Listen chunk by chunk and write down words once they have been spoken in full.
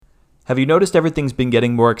Have you noticed everything's been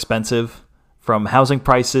getting more expensive? From housing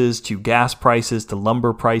prices to gas prices to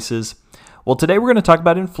lumber prices. Well, today we're going to talk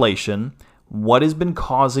about inflation, what has been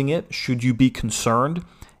causing it, should you be concerned,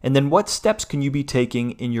 and then what steps can you be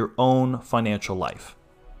taking in your own financial life.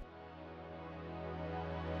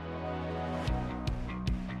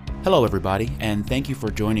 Hello, everybody, and thank you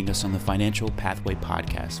for joining us on the Financial Pathway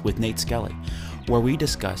Podcast with Nate Skelly, where we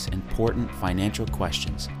discuss important financial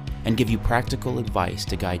questions and give you practical advice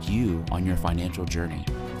to guide you on your financial journey.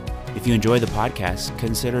 If you enjoy the podcast,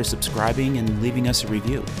 consider subscribing and leaving us a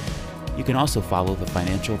review. You can also follow the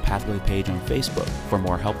Financial Pathway page on Facebook for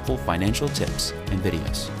more helpful financial tips and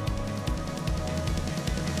videos.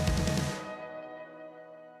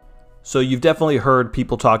 So you've definitely heard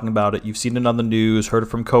people talking about it. You've seen it on the news, heard it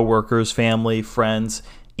from coworkers, family, friends.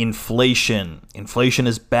 Inflation. Inflation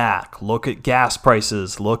is back. Look at gas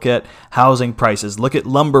prices. Look at housing prices. Look at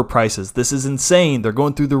lumber prices. This is insane. They're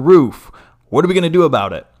going through the roof. What are we going to do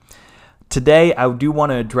about it? Today, I do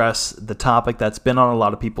want to address the topic that's been on a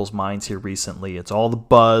lot of people's minds here recently. It's all the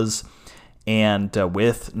buzz, and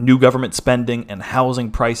with new government spending and housing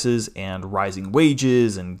prices and rising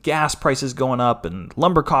wages and gas prices going up and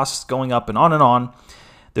lumber costs going up and on,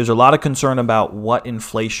 there's a lot of concern about what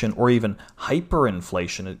inflation or even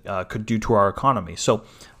hyperinflation could do to our economy. So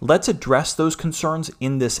let's address those concerns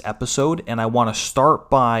in this episode, and I want to start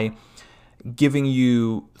by giving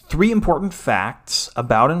you 3 important facts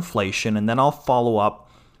about inflation, and then I'll follow up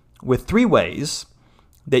with 3 ways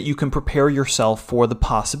that you can prepare yourself for the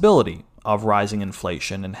possibility of rising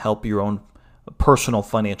inflation and help your own personal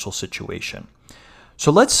financial situation.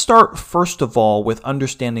 So let's start first of all with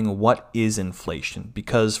understanding what is inflation,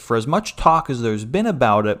 because for as much talk as there's been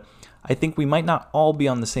about it, I think we might not all be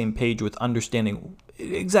on the same page with understanding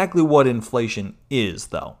exactly what inflation is,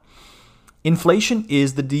 though. Inflation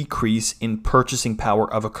is the decrease in purchasing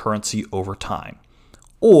power of a currency over time.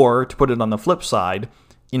 Or, to put it on the flip side,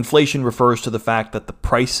 inflation refers to the fact that the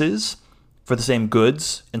prices for the same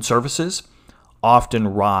goods and services often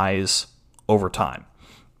rise over time.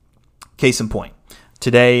 Case in point,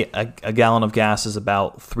 today a gallon of gas is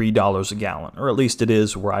about $3 a gallon, or at least it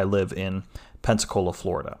is where I live in Pensacola,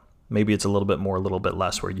 Florida. Maybe it's a little bit more, a little bit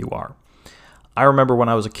less where you are. I remember when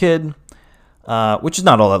I was a kid, which is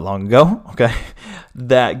not all that long ago, okay,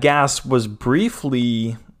 that gas was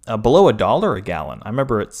briefly below $1 a gallon. I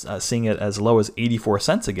remember seeing it as low as 84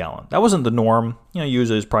 cents a gallon. That wasn't the norm.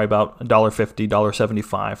 Usually it's probably about $1.50,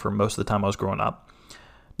 $1.75 for most of the time I was growing up.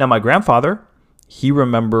 Now, my grandfather, he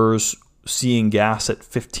remembers seeing gas at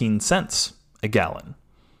 15 cents a gallon.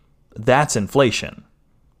 That's inflation.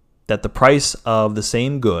 That the price of the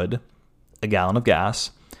same good, a gallon of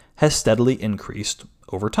gas, has steadily increased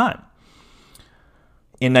over time.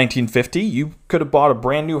 In 1950, you could have bought a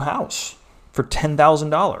brand new house for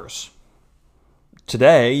 $10,000.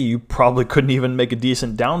 Today, you probably couldn't even make a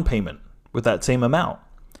decent down payment with that same amount.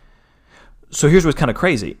 So here's what's kind of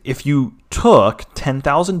crazy. If you took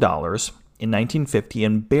 $10,000 in 1950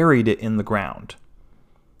 and buried it in the ground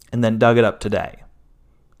and then dug it up today,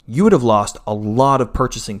 you would have lost a lot of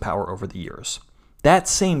purchasing power over the years. That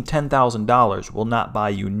same $10,000 will not buy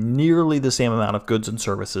you nearly the same amount of goods and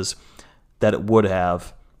services that it would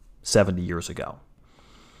have 70 years ago.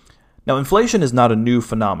 Now, inflation is not a new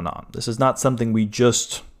phenomenon. This is not something we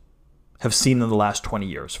just have seen in the last 20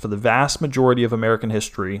 years. For the vast majority of American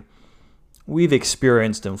history, we've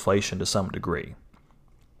experienced inflation to some degree.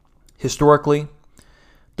 Historically,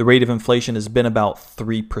 the rate of inflation has been about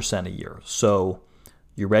 3% a year. So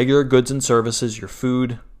your regular goods and services, your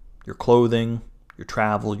food, your clothing, your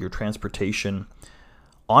travel, your transportation,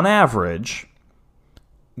 on average,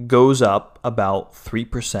 goes up about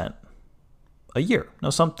 3% a year. Now,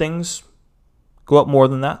 some things go up more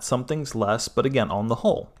than that, some things less, but again, on the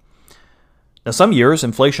whole. Now, some years,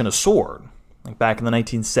 inflation has soared. Like back in the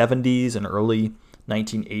 1970s and early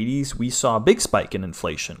 1980s, we saw a big spike in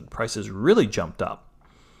inflation. Prices really jumped up.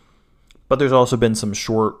 But there's also been some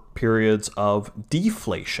short periods of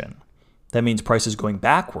deflation. That means prices going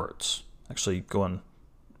backwards, actually going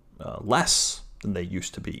less than they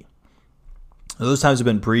used to be. Those times have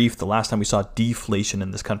been brief. The last time we saw deflation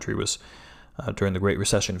in this country was during the Great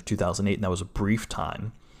Recession of 2008, and that was a brief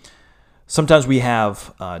time. Sometimes we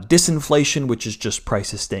have disinflation, which is just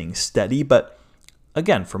prices staying steady. But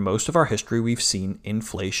again, for most of our history, we've seen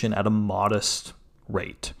inflation at a modest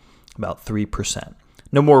rate, about 3%.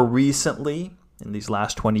 No more recently, in these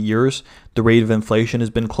last 20 years, the rate of inflation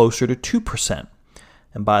has been closer to 2%.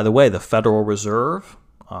 And by the way, the Federal Reserve,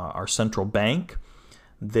 our central bank,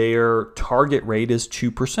 their target rate is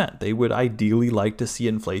 2%. They would ideally like to see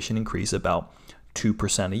inflation increase about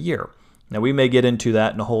 2% a year. Now, we may get into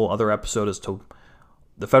that in a whole other episode as to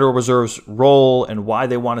the Federal Reserve's role and why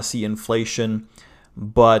they want to see inflation,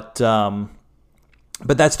 but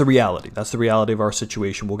that's the reality. That's the reality of our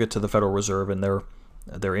situation. We'll get to the Federal Reserve and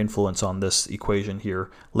their influence on this equation here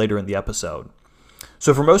later in the episode.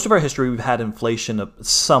 So for most of our history, we've had inflation at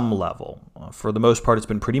some level. For the most part, it's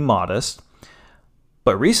been pretty modest.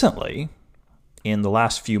 But recently, in the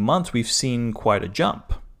last few months, we've seen quite a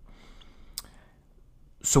jump.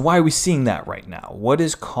 So why are we seeing that right now? What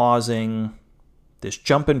is causing this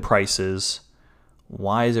jump in prices?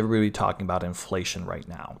 Why is everybody talking about inflation right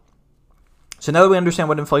now? So now that we understand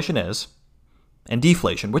what inflation is, and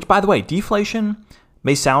deflation, which, by the way, deflation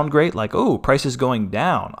may sound great, like, oh, prices going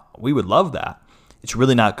down. We would love that. It's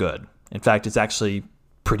really not good. In fact, it's actually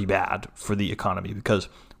pretty bad for the economy, because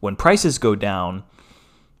when prices go down,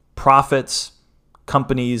 profits,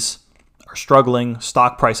 companies are struggling,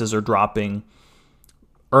 stock prices are dropping,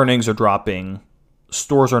 earnings are dropping,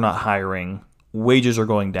 stores are not hiring, wages are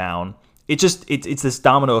going down. It's this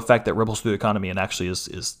domino effect that ripples through the economy and actually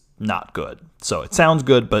is not good. So it sounds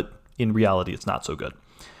good, but in reality, it's not so good.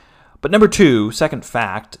 But number two, second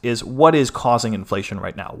fact, is what is causing inflation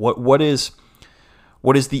right now? What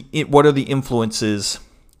are the influences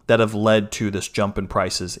that have led to this jump in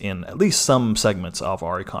prices in at least some segments of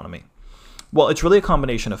our economy? Well, it's really a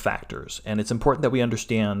combination of factors, and it's important that we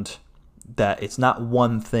understand that it's not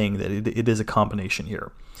one thing, that it is a combination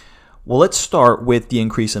here. Well, let's start with the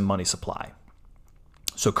increase in money supply.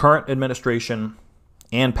 So current administration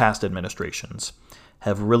and past administrations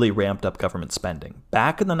have really ramped up government spending.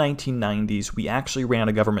 Back in the 1990s, we actually ran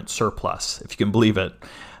a government surplus, if you can believe it,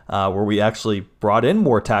 where we actually brought in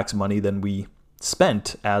more tax money than we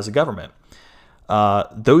spent as a government.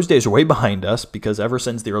 Those days are way behind us, because ever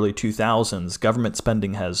since the early 2000s, government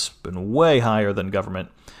spending has been way higher than government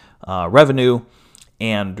revenue.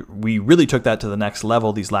 And we really took that to the next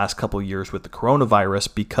level these last couple of years with the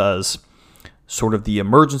coronavirus, because sort of the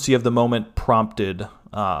emergency of the moment prompted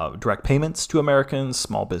direct payments to Americans,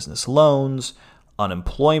 small business loans,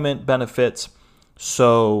 unemployment benefits.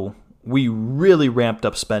 So we really ramped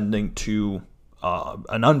up spending to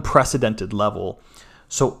an unprecedented level.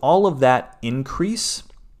 So all of that increase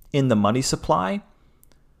in the money supply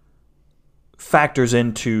factors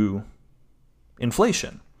into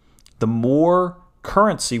inflation. The more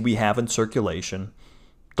currency we have in circulation,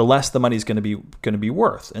 the less the money is going to be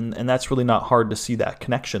worth, and that's really not hard to see that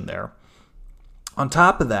connection there. On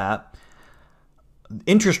top of that,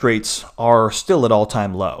 interest rates are still at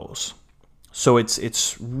all-time lows, so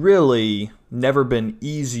it's really never been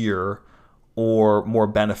easier or more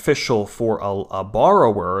beneficial for a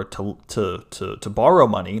borrower to borrow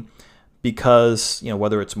money, because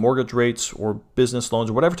whether it's mortgage rates or business loans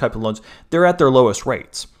or whatever type of loans, they're at their lowest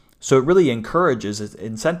rates. So it really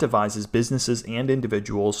incentivizes businesses and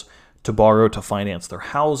individuals to borrow to finance their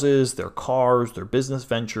houses, their cars, their business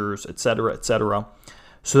ventures, et cetera, et cetera.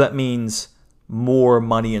 So that means more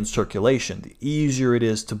money in circulation. The easier it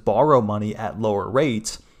is to borrow money at lower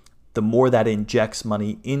rates, the more that injects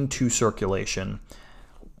money into circulation,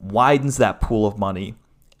 widens that pool of money,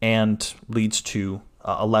 and leads to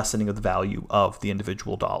a lessening of the value of the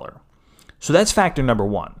individual dollar. So that's factor number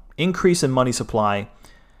one. Increase in money supply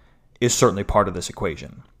is certainly part of this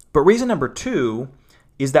equation. But reason number two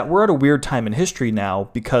is that we're at a weird time in history now,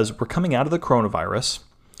 because we're coming out of the coronavirus.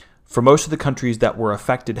 For most of the countries that were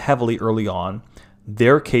affected heavily early on,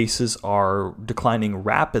 their cases are declining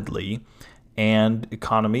rapidly, and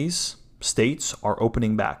economies, states, are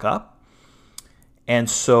opening back up. And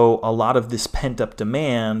so a lot of this pent-up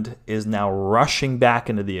demand is now rushing back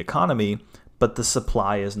into the economy, but the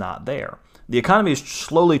supply is not there. The economy is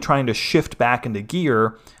slowly trying to shift back into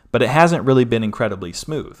gear, but it hasn't really been incredibly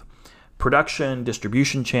smooth. Production,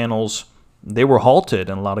 distribution channels, they were halted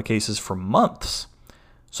in a lot of cases for months.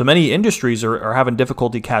 So many industries are having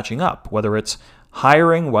difficulty catching up, whether it's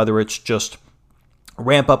hiring, whether it's just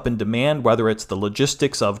ramp up in demand, whether it's the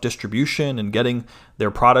logistics of distribution and getting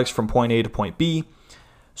their products from point A to point B.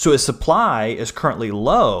 So as supply is currently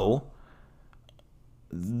low,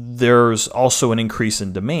 there's also an increase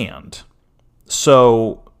in demand.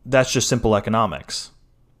 So that's just simple economics.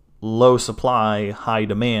 Low supply, high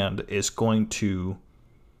demand is going to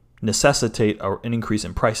necessitate an increase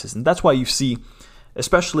in prices. And that's why you see,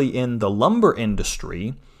 especially in the lumber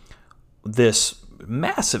industry, this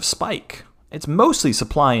massive spike. It's mostly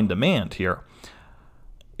supply and demand here.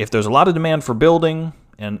 If there's a lot of demand for building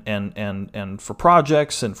and for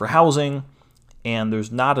projects and for housing, and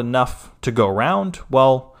there's not enough to go around,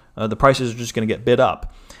 well, the prices are just going to get bid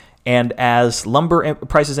up. And as lumber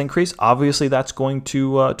prices increase, obviously that's going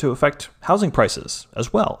to affect housing prices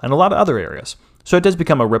as well, and a lot of other areas. So it does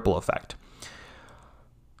become a ripple effect.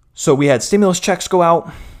 So we had stimulus checks go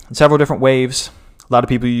out in several different waves. A lot of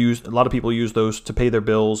people use those to pay their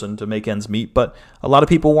bills and to make ends meet, but a lot of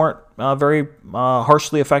people weren't very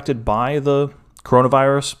harshly affected by the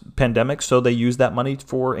coronavirus pandemic, so they used that money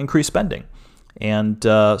for increased spending, and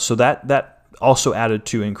so that also added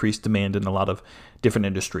to increased demand in a lot of different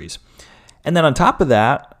industries. And then on top of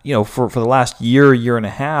that, for the last year and a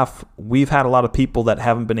half, we've had a lot of people that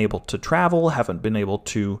haven't been able to travel, haven't been able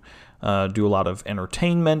to do a lot of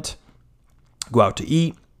entertainment, go out to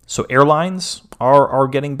eat. So airlines are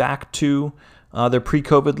getting back to their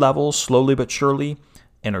pre-COVID levels slowly but surely.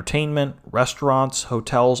 Entertainment, restaurants,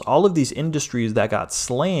 hotels, all of these industries that got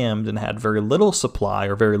slammed and had very little supply,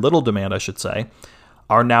 or very little demand, I should say,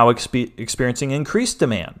 are now experiencing increased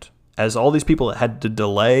demand. As all these people that had to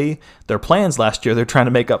delay their plans last year, they're trying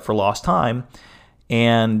to make up for lost time.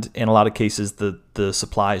 And in a lot of cases, the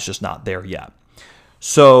supply is just not there yet.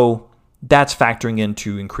 So that's factoring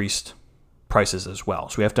into increased prices as well.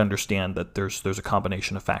 So we have to understand that there's a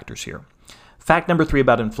combination of factors here. Fact number 3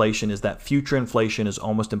 about inflation is that future inflation is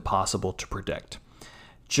almost impossible to predict.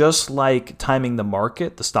 Just like timing the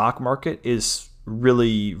market, the stock market, is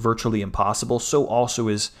really virtually impossible, so also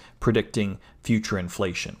is predicting future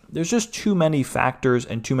inflation. There's just too many factors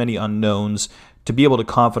and too many unknowns to be able to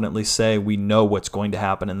confidently say we know what's going to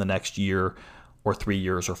happen in the next year or 3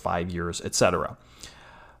 years or 5 years, etc.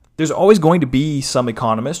 There's always going to be some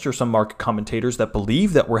economists or some market commentators that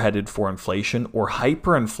believe that we're headed for inflation or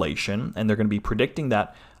hyperinflation, and they're going to be predicting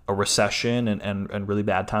that a recession and really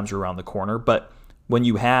bad times are around the corner. But when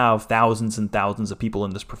you have thousands and thousands of people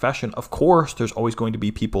in this profession, of course, there's always going to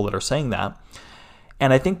be people that are saying that.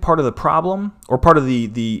 And I think part of the problem, or part of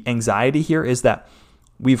the anxiety here, is that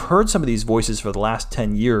we've heard some of these voices for the last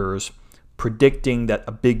 10 years predicting that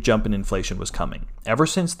a big jump in inflation was coming. Ever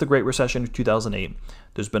since the Great Recession of 2008,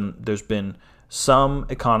 there's been some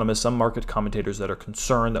economists, some market commentators that are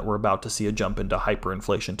concerned that we're about to see a jump into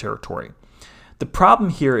hyperinflation territory. The problem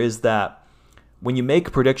here is that when you make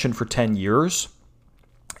a prediction for 10 years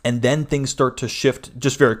and then things start to shift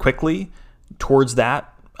just very quickly towards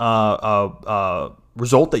that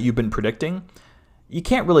result that you've been predicting, you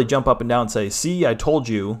can't really jump up and down and say, see, I told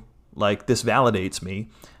you, like, this validates me.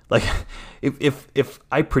 Like, if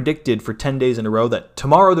I predicted for 10 days in a row that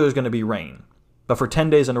tomorrow there's going to be rain, but for 10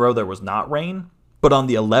 days in a row there was not rain, but on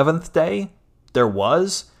the 11th day there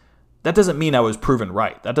was, that doesn't mean I was proven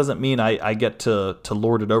right. That doesn't mean I get to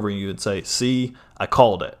lord it over you and say, see, I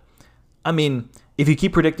called it. I mean, if you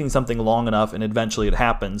keep predicting something long enough and eventually it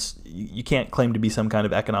happens, you can't claim to be some kind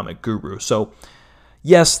of economic guru. So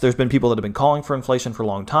yes, there's been people that have been calling for inflation for a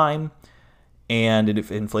long time, and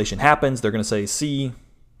if inflation happens, they're going to say, see,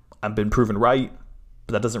 I've been proven right,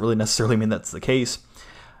 but that doesn't really necessarily mean that's the case.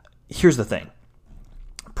 Here's the thing.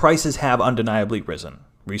 Prices have undeniably risen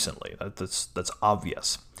recently. That's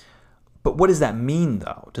obvious. But what does that mean,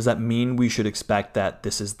 though? Does that mean we should expect that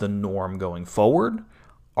this is the norm going forward?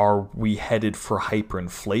 Are we headed for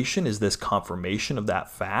hyperinflation? Is this confirmation of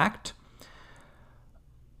that fact?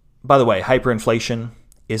 By the way, hyperinflation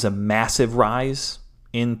is a massive rise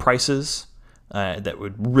in prices that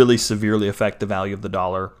would really severely affect the value of the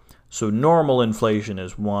dollar. So normal inflation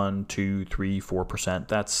is 1%, 2%, 3%, 4%.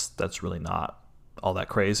 That's really not all that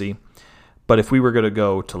crazy. But if we were going to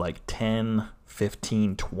go to like 10,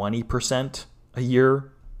 15, 20% a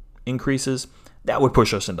year increases, that would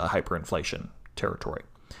push us into hyperinflation territory.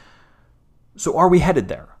 So are we headed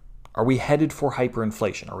there? Are we headed for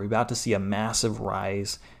hyperinflation? Are we about to see a massive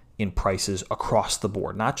rise in prices across the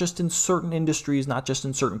board? Not just in certain industries, not just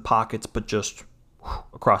in certain pockets, but just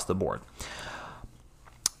across the board.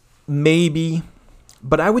 Maybe,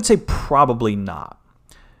 but I would say probably not.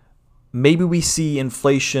 Maybe we see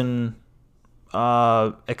inflation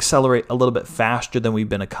accelerate a little bit faster than we've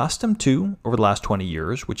been accustomed to over the last 20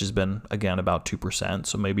 years, which has been, again, about 2%.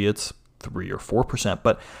 So maybe it's 3 or 4%.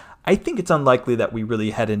 But I think it's unlikely that we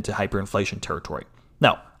really head into hyperinflation territory.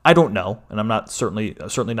 Now, I don't know, and I'm not certainly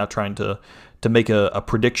not trying to make a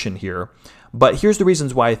prediction here. But here's the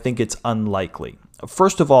reasons why I think it's unlikely.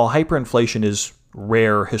 First of all, hyperinflation is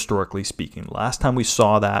rare historically speaking. The last time we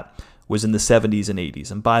saw that was in the 70s and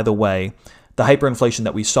 80s. And by the way, the hyperinflation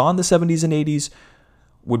that we saw in the 70s and 80s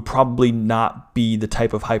would probably not be the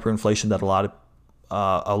type of hyperinflation that a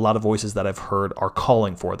lot of voices that I've heard are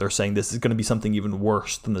calling for. They're saying this is going to be something even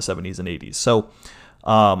worse than the 70s and 80s. So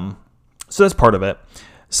that's part of it.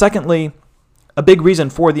 Secondly, a big reason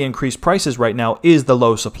for the increased prices right now is the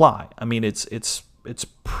low supply. I mean, it's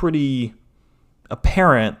pretty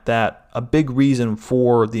apparent that a big reason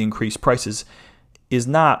for the increased prices is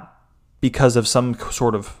not because of some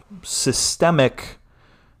sort of systemic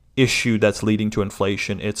issue that's leading to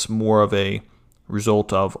inflation. It's more of a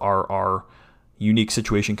result of our unique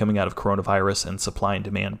situation coming out of coronavirus and supply and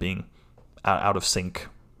demand being out of sync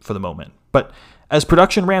for the moment. But as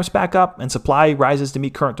production ramps back up and supply rises to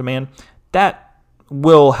meet current demand, that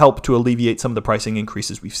will help to alleviate some of the pricing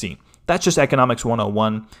increases we've seen. That's just economics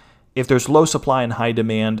 101. If there's low supply and high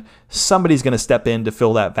demand, somebody's going to step in to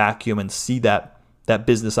fill that vacuum and see that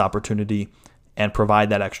business opportunity and provide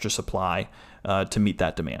that extra supply to meet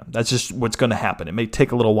that demand. That's just what's going to happen. It may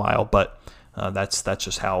take a little while, but that's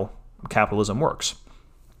just how capitalism works.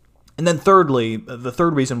 And then thirdly, the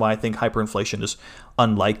third reason why I think hyperinflation is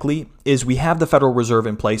unlikely is we have the Federal Reserve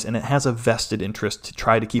in place, and it has a vested interest to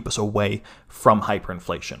try to keep us away from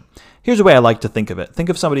hyperinflation. Here's the way I like to think of it. Think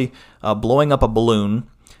of somebody blowing up a balloon,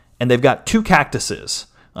 and they've got two cactuses.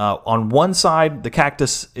 On one side, the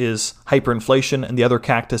cactus is hyperinflation, and the other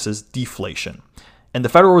cactus is deflation. And the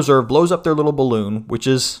Federal Reserve blows up their little balloon, which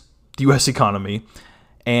is the U.S. economy,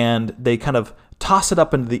 and they kind of toss it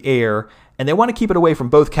up into the air, and they want to keep it away from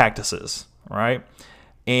both cactuses, right?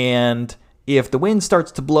 And if the wind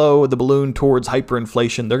starts to blow the balloon towards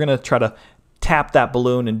hyperinflation, they're going to try to tap that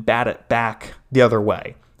balloon and bat it back the other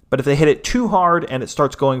way. But if they hit it too hard and it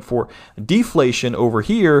starts going for deflation over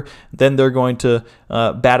here, then they're going to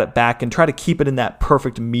bat it back and try to keep it in that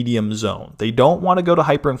perfect medium zone. They don't want to go to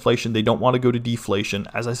hyperinflation. They don't want to go to deflation.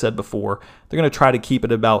 As I said before, they're going to try to keep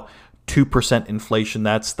it about 2% inflation.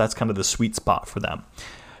 That's kind of the sweet spot for them.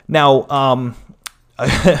 Now,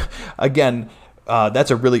 again,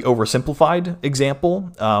 that's a really oversimplified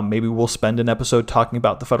example. Maybe we'll spend an episode talking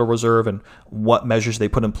about the Federal Reserve and what measures they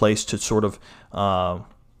put in place to sort of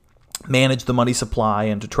manage the money supply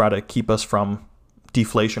and to try to keep us from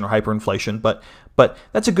deflation or hyperinflation. But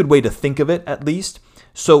that's a good way to think of it, at least.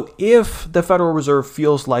 So if the Federal Reserve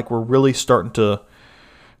feels like we're really starting to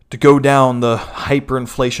go down the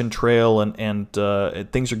hyperinflation trail and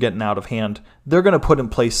things are getting out of hand, they're going to put in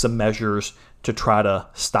place some measures to try to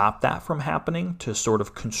stop that from happening, to sort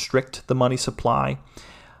of constrict the money supply.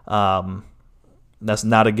 That's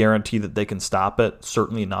not a guarantee that they can stop it.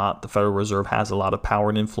 Certainly not. The Federal Reserve has a lot of power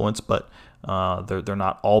and influence, but they're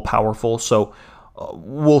not all powerful. So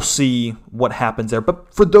we'll see what happens there.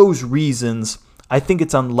 But for those reasons, I think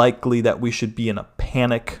it's unlikely that we should be in a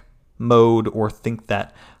panic mode or think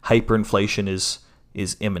that hyperinflation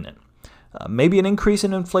is imminent. Maybe an increase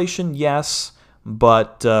in inflation, yes,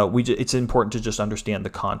 but it's important to just understand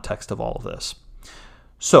the context of all of this.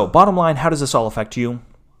 So bottom line, how does this all affect you?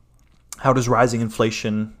 How does rising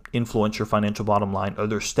inflation influence your financial bottom line? Are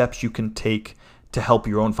there steps you can take to help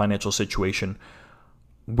your own financial situation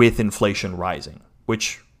with inflation rising?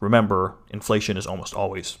 Which, remember, inflation is almost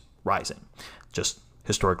always rising. Just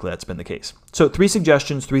historically, that's been the case. So 3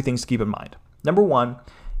 suggestions, 3 things to keep in mind. Number 1,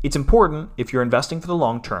 it's important, if you're investing for the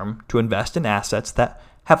long term, to invest in assets that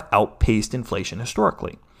have outpaced inflation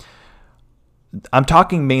historically. I'm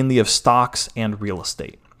talking mainly of stocks and real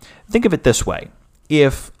estate. Think of it this way.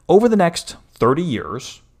 If over the next 30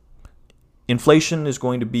 years, inflation is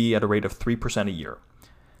going to be at a rate of 3% a year,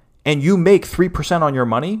 and you make 3% on your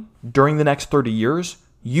money during the next 30 years,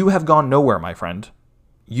 you have gone nowhere, my friend.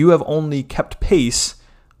 You have only kept pace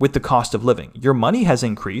with the cost of living. Your money has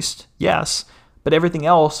increased, yes, but everything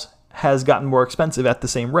else has gotten more expensive at the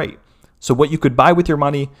same rate. So what you could buy with your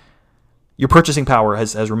money, your purchasing power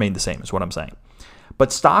has remained the same, is what I'm saying.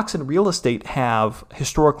 But stocks and real estate have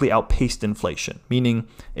historically outpaced inflation, meaning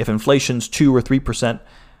if inflation's 2 or 3%,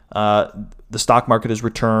 the stock market has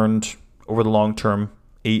returned over the long term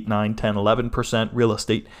 8, 9, 10, 11%. Real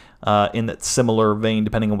estate in that similar vein,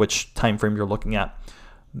 depending on which time frame you're looking at.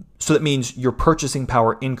 So that means your purchasing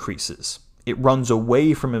power increases. It runs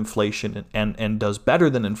away from inflation and does better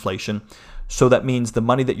than inflation. So that means the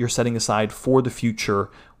money that you're setting aside for the future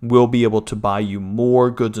will be able to buy you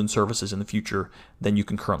more goods and services in the future than you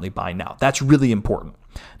can currently buy now. That's really important.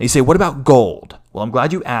 And you say, what about gold? Well, I'm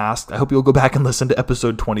glad you asked. I hope you'll go back and listen to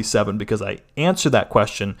episode 27 because I answer that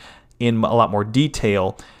question in a lot more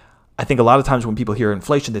detail. I think a lot of times when people hear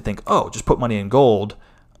inflation, they think, oh, just put money in gold.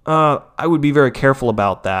 I would be very careful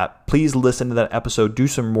about that. Please listen to that episode, do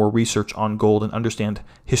some more research on gold and understand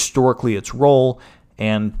historically its role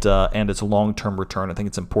and its long-term return. I think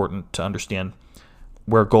it's important to understand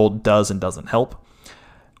where gold does and doesn't help.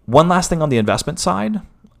 One last thing on the investment side,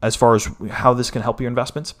 as far as how this can help your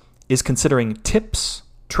investments, is considering TIPS,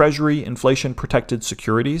 Treasury inflation-protected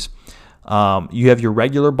securities. You have your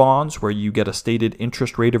regular bonds where you get a stated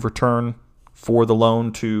interest rate of return for the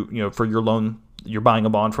loan for your loan you're buying a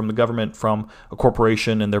bond from the government, from a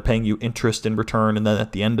corporation, and they're paying you interest in return. And then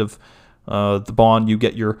at the end of the bond, you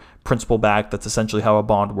get your principal back. That's essentially how a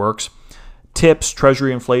bond works. TIPS,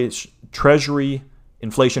 Treasury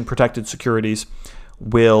inflation protected securities,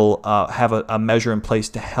 will have a measure in place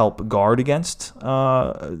to help guard against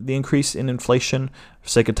the increase in inflation. For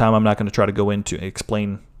sake of time, I'm not going to try to go into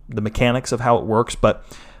explain the mechanics of how it works, but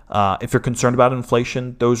if you're concerned about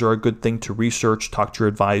inflation, those are a good thing to research. Talk to your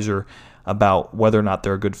advisor about whether or not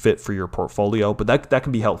they're a good fit for your portfolio, but that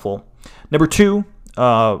can be helpful. Number 2,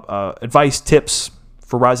 advice, tips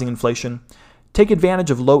for rising inflation. Take advantage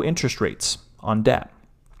of low interest rates on debt.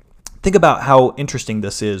 Think about how interesting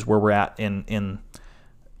this is where we're at in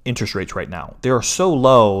interest rates right now. They are so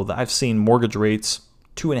low that I've seen mortgage rates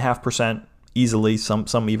 2.5% easily,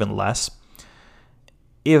 some even less.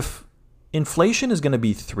 If inflation is going to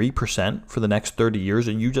be 3% for the next 30 years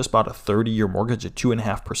and you just bought a 30-year mortgage at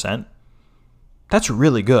 2.5%, that's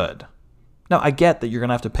really good. Now, I get that you're going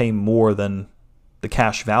to have to pay more than the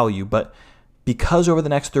cash value, but because over the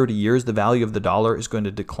next 30 years, the value of the dollar is going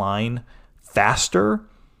to decline faster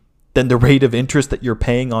than the rate of interest that you're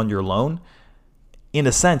paying on your loan, in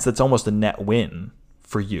a sense, that's almost a net win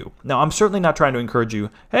for you. Now, I'm certainly not trying to encourage you,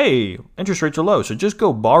 hey, interest rates are low, so just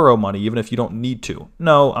go borrow money even if you don't need to.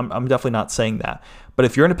 No, I'm definitely not saying that. But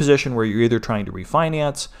if you're in a position where you're either trying to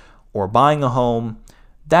refinance or buying a home,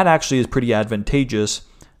 that actually is pretty advantageous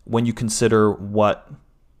when you consider what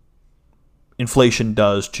inflation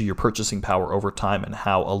does to your purchasing power over time and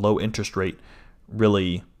how a low interest rate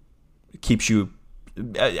really keeps you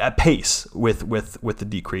at pace with the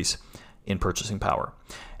decrease in purchasing power.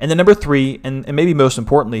 And then number 3, and maybe most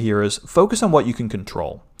importantly here, is focus on what you can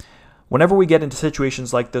control. Whenever we get into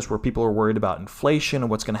situations like this where people are worried about inflation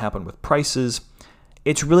and what's going to happen with prices,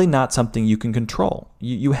 it's really not something you can control.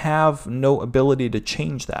 You have no ability to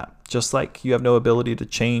change that, just like you have no ability to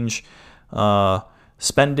change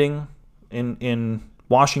spending in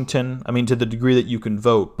Washington. I mean, to the degree that you can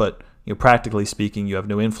vote, but practically speaking, you have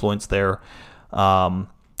no influence there. The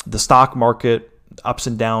stock market, ups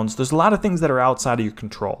and downs, there's a lot of things that are outside of your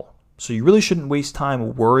control. So you really shouldn't waste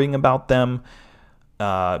time worrying about them,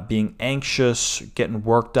 being anxious, getting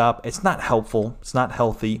worked up. It's not helpful. It's not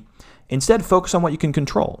healthy. Instead, focus on what you can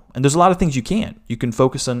control. And there's a lot of things you can't. You can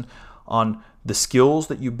focus on the skills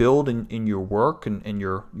that you build in your work and in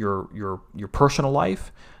your personal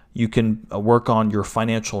life. You can work on your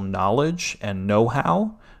financial knowledge and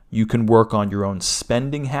know-how. You can work on your own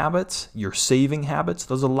spending habits, your saving habits.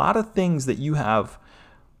 There's a lot of things that you have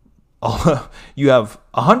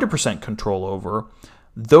 100% control over.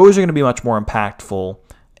 Those are going to be much more impactful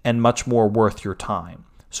and much more worth your time.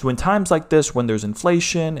 So in times like this, when there's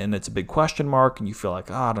inflation and it's a big question mark and you feel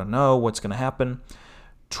like, I don't know what's going to happen,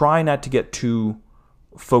 try not to get too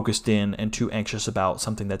focused in and too anxious about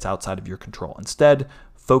something that's outside of your control. Instead,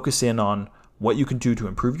 focus in on what you can do to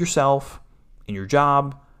improve yourself in your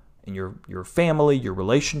job, in your family, your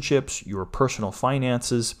relationships, your personal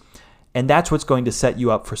finances. And that's what's going to set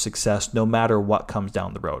you up for success no matter what comes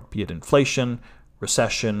down the road, be it inflation,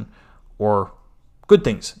 recession, or good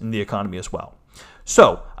things in the economy as well.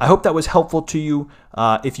 So I hope that was helpful to you.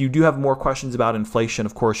 If you do have more questions about inflation,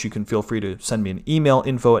 of course, you can feel free to send me an email,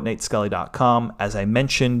 info@nateskelly.com. As I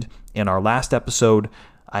mentioned in our last episode,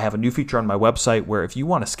 I have a new feature on my website where if you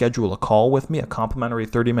want to schedule a call with me, a complimentary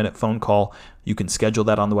 30-minute phone call, you can schedule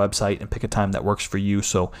that on the website and pick a time that works for you.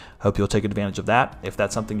 So I hope you'll take advantage of that if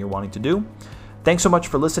that's something you're wanting to do. Thanks so much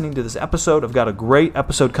for listening to this episode. I've got a great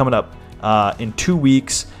episode coming up in 2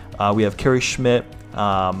 weeks. We have Kerry Schmidt,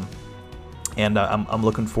 and I'm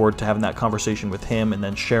looking forward to having that conversation with him and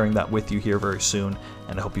then sharing that with you here very soon.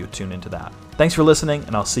 And I hope you tune into that. Thanks for listening,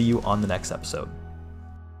 and I'll see you on the next episode.